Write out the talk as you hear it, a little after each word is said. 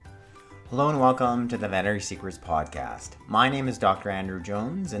Hello and welcome to the Veterinary Secrets Podcast. My name is Dr. Andrew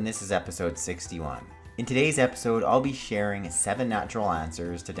Jones and this is episode 61. In today's episode, I'll be sharing 7 natural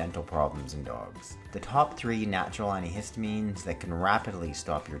answers to dental problems in dogs. The top 3 natural antihistamines that can rapidly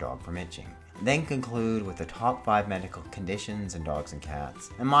stop your dog from itching. Then conclude with the top 5 medical conditions in dogs and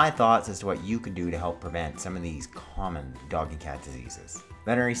cats, and my thoughts as to what you can do to help prevent some of these common dog and cat diseases.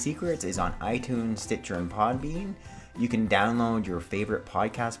 Veterinary Secrets is on iTunes, Stitcher, and Podbean. You can download your favorite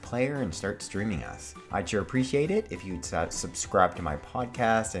podcast player and start streaming us. I'd sure appreciate it if you'd subscribe to my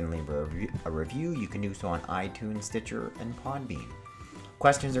podcast and leave a review. You can do so on iTunes, Stitcher, and Podbean.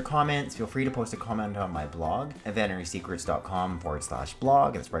 Questions or comments, feel free to post a comment on my blog at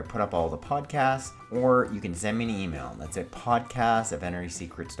veterinarysecrets.com/blog. That's where I put up all the podcasts. Or you can send me an email. That's at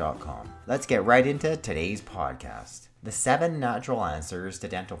podcast@veterinarysecrets.com. Let's get right into today's podcast. The 7 natural answers to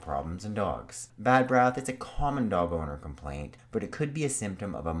dental problems in dogs. Bad breath is a common dog owner complaint, but it could be a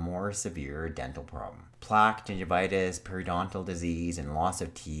symptom of a more severe dental problem. Plaque, gingivitis, periodontal disease, and loss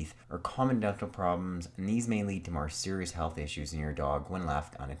of teeth are common dental problems, and these may lead to more serious health issues in your dog when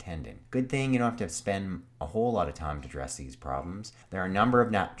left unattended. Good thing you don't have to spend a whole lot of time to address these problems. There are a number of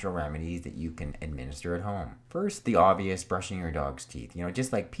natural remedies that you can administer at home. First, the obvious, brushing your dog's teeth.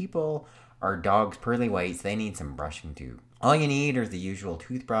 Just like people, our dogs' pearly whites, they need some brushing too. All you need is the usual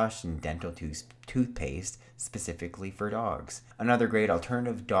toothbrush and dental toothpaste specifically for dogs. Another great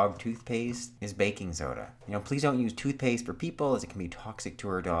alternative dog toothpaste is baking soda. Please don't use toothpaste for people, as it can be toxic to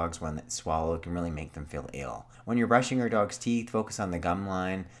our dogs when it's swallowed can really make them feel ill. When you're brushing your dog's teeth, focus on the gum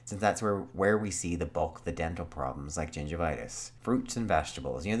line, since that's where we see the bulk of the dental problems like gingivitis. Fruits and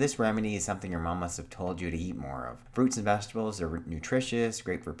vegetables. This remedy is something your mom must have told you to eat more of. Fruits and vegetables are nutritious,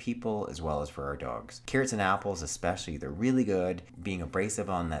 great for people as well as for our dogs. Carrots and apples especially, they're really good, being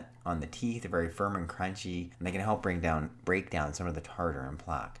abrasive on the teeth. They're very firm and crunchy, and they can help break down some of the tartar and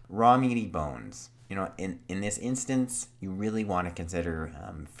plaque. Raw meaty bones. In this instance, you really want to consider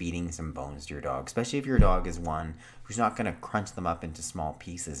feeding some bones to your dog, especially if your dog is one who's not going to crunch them up into small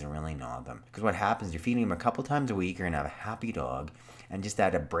pieces and really gnaw them. Because what happens, you're feeding him a couple times a week, you're going to have a happy dog, and just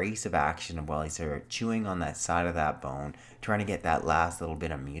that abrasive action of while he's sort of chewing on that side of that bone, trying to get that last little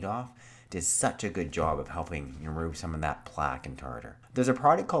bit of meat off, does such a good job of helping remove some of that plaque and tartar. There's a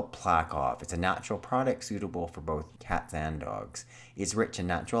product called Plaque Off. It's a natural product suitable for both cats and dogs. It's rich in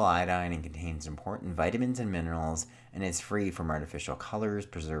natural iodine and contains important vitamins and minerals, and is free from artificial colors,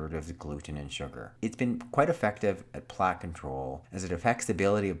 preservatives, gluten, and sugar. It's been quite effective at plaque control, as it affects the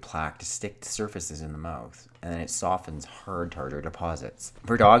ability of plaque to stick to surfaces in the mouth, and then it softens hard tartar deposits.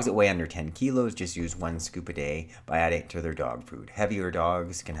 For dogs that weigh under 10 kilos, just use 1 scoop a day by adding it to their dog food. Heavier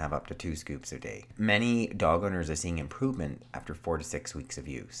dogs can have up to 2 scoops a day. Many dog owners are seeing improvement after 4 to 6 weeks of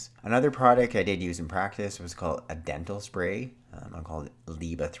use. Another product I did use in practice was called a dental spray. I call it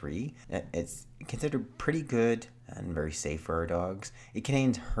Liba 3. It's considered pretty good and very safe for our dogs. It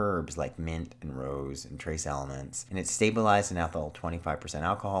contains herbs like mint and rose and trace elements, and it's stabilized in ethyl, 25%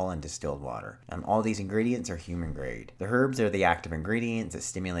 alcohol, and distilled water. All these ingredients are human grade. The herbs are the active ingredients that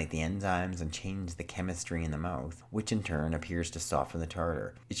stimulate the enzymes and change the chemistry in the mouth, which in turn appears to soften the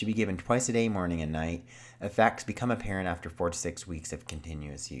tartar. It should be given twice a day, morning and night. Effects become apparent after 4 to 6 weeks of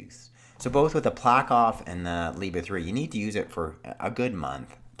continuous use. So both with the Plaque Off and the Liba 3, you need to use it for a good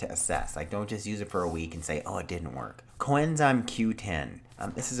month to assess. Don't just use it for a week and say, oh, it didn't work. Coenzyme Q10.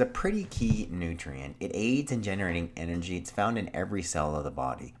 This is a pretty key nutrient. It aids in generating energy. It's found in every cell of the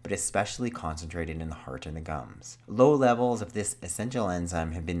body, but especially concentrated in the heart and the gums. Low levels of this essential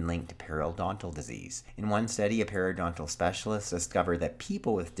enzyme have been linked to periodontal disease. In one study, a periodontal specialist discovered that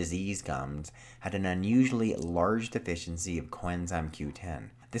people with diseased gums had an unusually large deficiency of coenzyme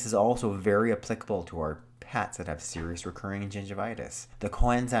Q10. This is also very applicable to our pets that have serious recurring gingivitis. The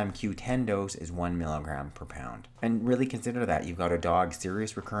coenzyme Q10 dose is 1 milligram per pound. And really consider that. You've got a dog,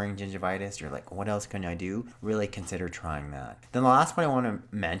 serious recurring gingivitis. You're like, what else can I do? Really consider trying that. Then the last one I want to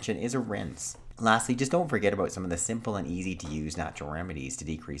mention is a rinse. Lastly, just don't forget about some of the simple and easy to use natural remedies to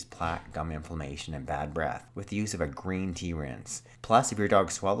decrease plaque, gum inflammation, and bad breath with the use of a green tea rinse. Plus, if your dog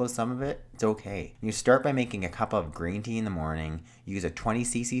swallows some of it, it's okay. You start by making a cup of green tea in the morning. Use a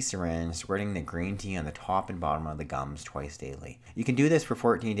 20cc syringe, squirting the green tea on the top and bottom of the gums twice daily. You can do this for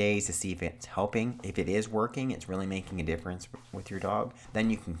 14 days to see if it's helping. If it is working, it's really making a difference with your dog,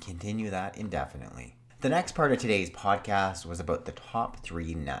 then you can continue that indefinitely. The next part of today's podcast was about the top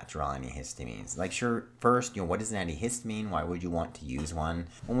 3 natural antihistamines. First, what is an antihistamine? Why would you want to use one?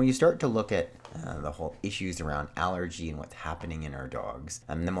 And when you start to look at the whole issues around allergy and what's happening in our dogs,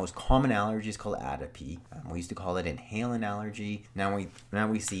 the most common allergy is called atopy. We used to call it inhalant allergy. Now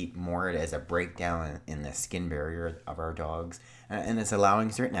we see more as a breakdown in the skin barrier of our dogs. And it's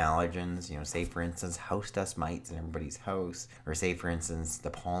allowing certain allergens, say for instance house dust mites in everybody's house, or say for instance the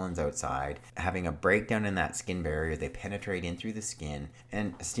pollen's outside, having a breakdown in that skin barrier. They penetrate in through the skin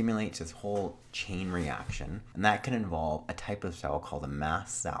and stimulates this whole chain reaction, and that can involve a type of cell called a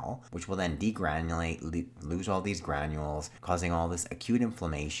mast cell, which will then degranulate, lose all these granules, causing all this acute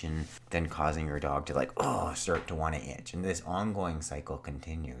inflammation, then causing your dog to start to want to itch, and this ongoing cycle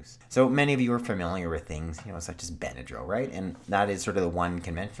continues. So many of you are familiar with things, such as Benadryl, right? And that is sort of the one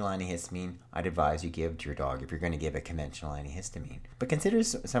conventional antihistamine I'd advise you give to your dog if you're going to give a conventional antihistamine. But consider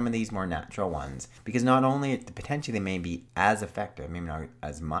some of these more natural ones, because not only potentially they may be as effective, maybe not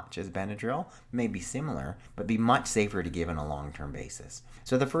as much as Benadryl, may be similar, but be much safer to give on a long-term basis.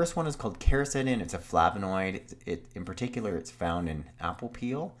 So the first one is called quercetin. It's a flavonoid. In particular, it's found in apple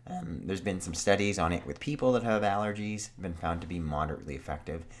peel. There's been some studies on it with people that have allergies, been found to be moderately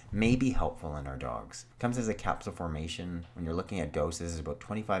effective, may be helpful in our dogs. Comes as a capsule formation. When you're looking at doses, about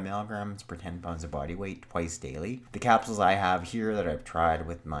 25 milligrams per 10 pounds of body weight twice daily. The capsules I have here that I've tried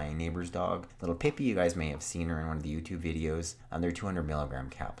with my neighbor's dog, little Pippi, you guys may have seen her in one of the YouTube videos, they're 200 milligram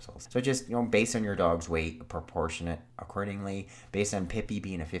capsules. So just, based on your dog's weight, proportionate accordingly. Based on Pippi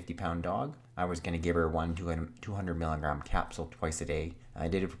being a 50-pound dog, I was going to give her one 200 milligram capsule twice a day. I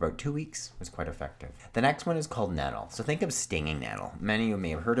did it for about 2 weeks. It was quite effective. The next one is called nettle. So think of stinging nettle. Many of you may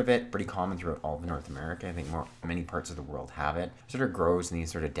have heard of it. Pretty common throughout all of North America. I think many parts of the world have it. It sort of grows in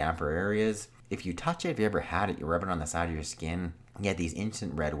these sort of damper areas. If you touch it, if you ever had it, you rub it on the side of your skin, you get these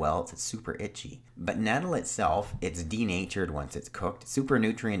instant red welts. It's super itchy. But nettle itself, it's denatured once it's cooked. Super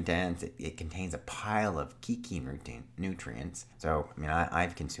nutrient dense. It contains a pile of key nutrients. So,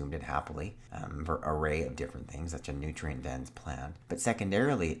 I've consumed it happily for an array of different things, such a nutrient dense plant. But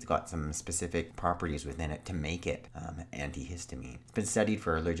secondarily, it's got some specific properties within it to make it antihistamine. It's been studied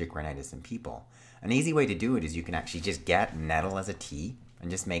for allergic rhinitis in people. An easy way to do it is you can actually just get nettle as a tea, and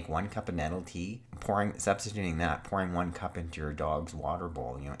just make 1 cup of nettle tea, pouring 1 cup into your dog's water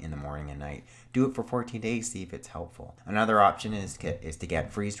bowl, in the morning and night. Do it for 14 days, see if it's helpful. Another option is to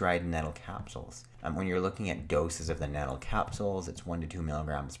get freeze-dried nettle capsules. When you're looking at doses of the nettle capsules, it's 1 to 2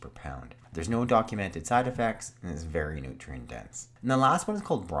 milligrams per pound. There's no documented side effects, and it's very nutrient dense. And the last one is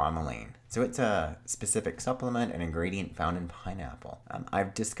called bromelain. So it's a specific supplement and ingredient found in pineapple.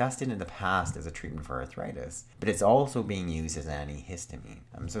 I've discussed it in the past as a treatment for arthritis, but it's also being used as an antihistamine.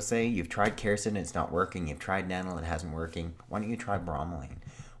 So say you've tried quercetin, it's not working, you've tried nettle, it hasn't working, why don't you try bromelain?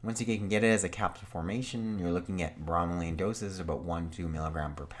 Once you can get it as a capsule formation, you're looking at bromelain doses of about 1 to 2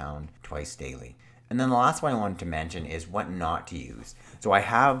 milligram per pound twice daily. And then the last one I wanted to mention is what not to use. So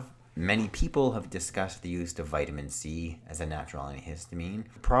many people have discussed the use of vitamin C as a natural antihistamine.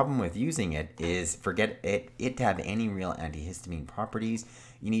 The problem with using it is forget it to have any real antihistamine properties.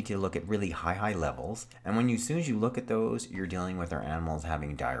 You need to look at really high levels. And as soon as you look at those, you're dealing with our animals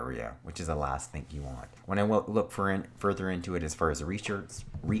having diarrhea, which is the last thing you want. When I look further into it as far as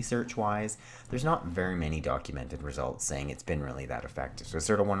research-wise, there's not very many documented results saying it's been really that effective. So it's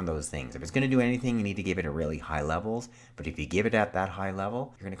sort of one of those things. If it's going to do anything, you need to give it at really high levels. But if you give it at that high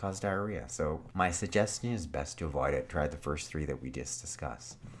level, you're going to cause diarrhea. So my suggestion is best to avoid it. Try the first 3 that we just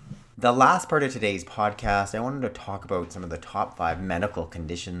discussed. The last part of today's podcast, I wanted to talk about some of the top 5 medical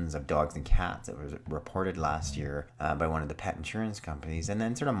conditions of dogs and cats that was reported last year by one of the pet insurance companies, and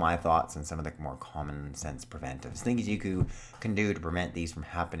then sort of my thoughts on some of the more common sense preventives, things you can do to prevent these from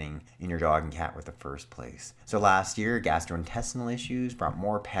happening in your dog and cat with the first place. So last year, gastrointestinal issues brought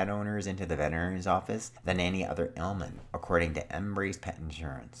more pet owners into the veterinarian's office than any other ailment, according to Embrace Pet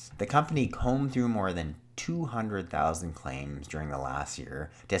Insurance. The company combed through more than 200,000 claims during the last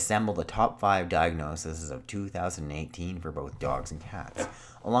year to assemble the top 5 diagnoses of 2018 for both dogs and cats,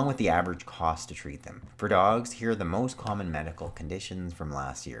 along with the average cost to treat them. For dogs, here are the most common medical conditions from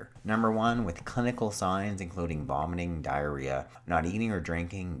last year. Number 1, with clinical signs including vomiting, diarrhea, not eating or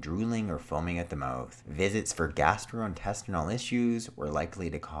drinking, drooling or foaming at the mouth. Visits for gastrointestinal issues were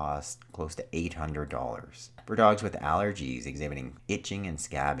likely to cost close to $800. For dogs with allergies exhibiting itching and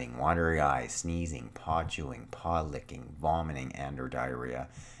scabbing, watery eyes, sneezing, paw chewing, paw licking, vomiting, and or diarrhea,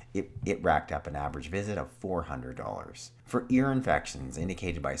 it racked up an average visit of $400. For ear infections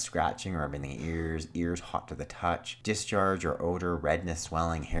indicated by scratching or rubbing the ears hot to the touch, discharge or odor, redness,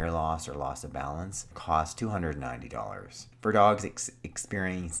 swelling, hair loss, or loss of balance, cost $290. For dogs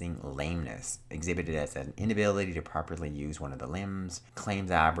experiencing lameness, exhibited as an inability to properly use one of the limbs,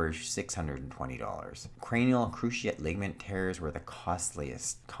 claims average $620. Cranial cruciate ligament tears were the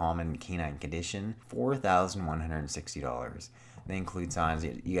costliest common canine condition, $4,160. They include signs.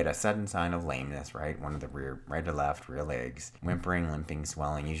 You get a sudden sign of lameness, right? One of the right or left rear legs, whimpering, limping,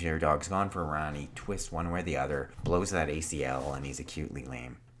 swelling. Usually your dog's gone for a run, he twists one way or the other, blows that ACL, and he's acutely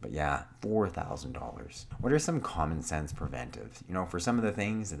lame. But yeah, $4,000. What are some common sense preventives? For some of the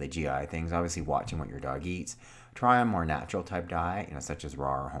things, the GI things, obviously watching what your dog eats. Try a more natural type diet, such as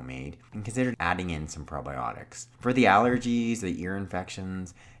raw or homemade, and consider adding in some probiotics. For the allergies, the ear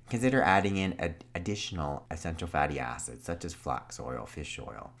infections, consider adding in additional essential fatty acids, such as flax oil, fish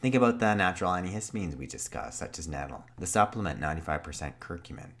oil. Think about the natural antihistamines we discussed, such as nettle. The supplement, 95%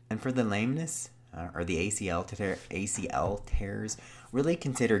 curcumin. And for the lameness, or the ACL tears, really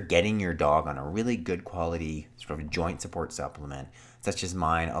consider getting your dog on a really good quality sort of joint support supplement, such as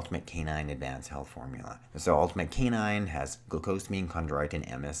mine, Ultimate Canine Advanced Health Formula. So Ultimate Canine has glucosamine, chondroitin,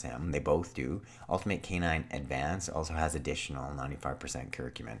 MSM. They both do. Ultimate Canine Advanced also has additional 95%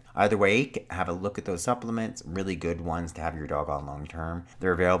 curcumin. Either way, have a look at those supplements. Really good ones to have your dog on long term.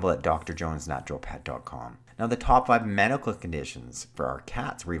 They're available at drjonesnaturalpet.com. Now, the top 5 medical conditions for our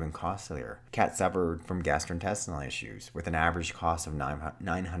cats were even costlier. Cats suffered from gastrointestinal issues with an average cost of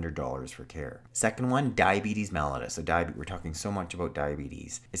 $900 for care. Second one, diabetes mellitus. So we're talking so much about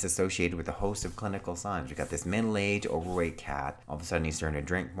diabetes. It's associated with a host of clinical signs. We got this middle-aged, overweight cat. All of a sudden, he's starting to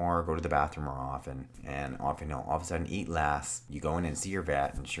drink more, go to the bathroom more often, and all of a sudden eat less. You go in and see your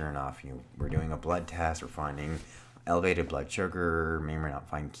vet, and sure enough, we're doing a blood test. We're finding elevated blood sugar, maybe we're not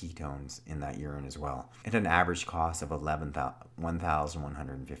finding ketones in that urine as well. At an average cost of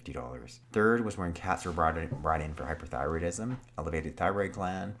 $1,150. Third was when cats were brought in for hyperthyroidism, elevated thyroid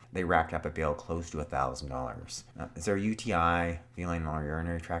gland. They racked up a bill close to $1,000. Is there UTI, feline or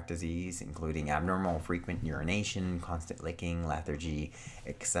urinary tract disease, including abnormal frequent urination, constant licking, lethargy,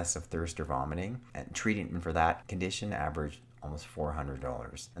 excessive thirst or vomiting. And treatment for that condition averaged almost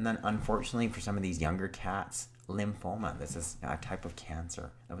 $400. And then unfortunately for some of these younger cats, lymphoma. This is a type of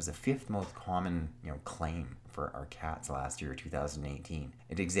cancer. That was the 5th most common, claim for our cats last year, 2018.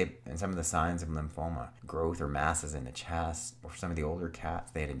 It exhibits some of the signs of lymphoma, growth or masses in the chest. Or for some of the older cats,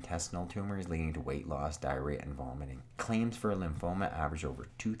 they had intestinal tumors leading to weight loss, diarrhea, and vomiting. Claims for lymphoma average over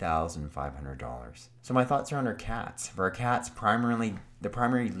 $2,500. So my thoughts are on our cats. For our cats, the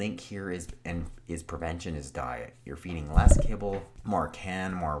primary link here is prevention is diet. You're feeding less kibble, more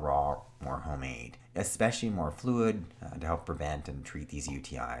canned, more raw, more homemade, especially more fluid to help prevent and treat these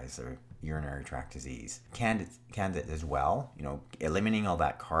UTIs or urinary tract disease. Canned as well, eliminating all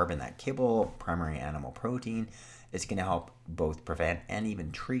that carb and that kibble, primary animal protein, it's going to help both prevent and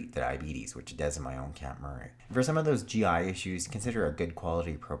even treat the diabetes, which it does in my own cat Murray. For some of those GI issues, consider a good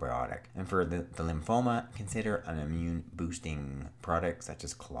quality probiotic. And for the lymphoma, consider an immune boosting product such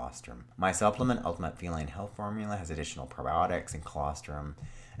as colostrum. My supplement, Ultimate Feline Health Formula, has additional probiotics and colostrum,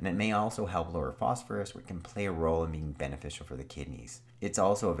 and it may also help lower phosphorus, which can play a role in being beneficial for the kidneys. It's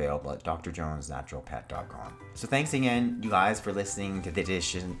also available at drjonesnaturalpet.com. So thanks again, you guys, for listening to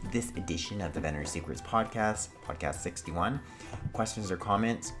this edition of the Veterinary Secrets Podcast, Podcast 61. Questions or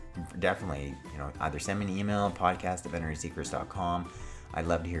comments, definitely, either send me an email, podcast@veterinarysecrets.com. I'd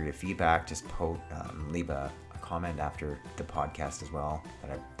love to hear your feedback. Just leave a comment after the podcast as well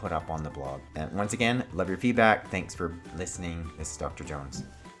that I put up on the blog. And once again, love your feedback. Thanks for listening. This is Dr. Jones.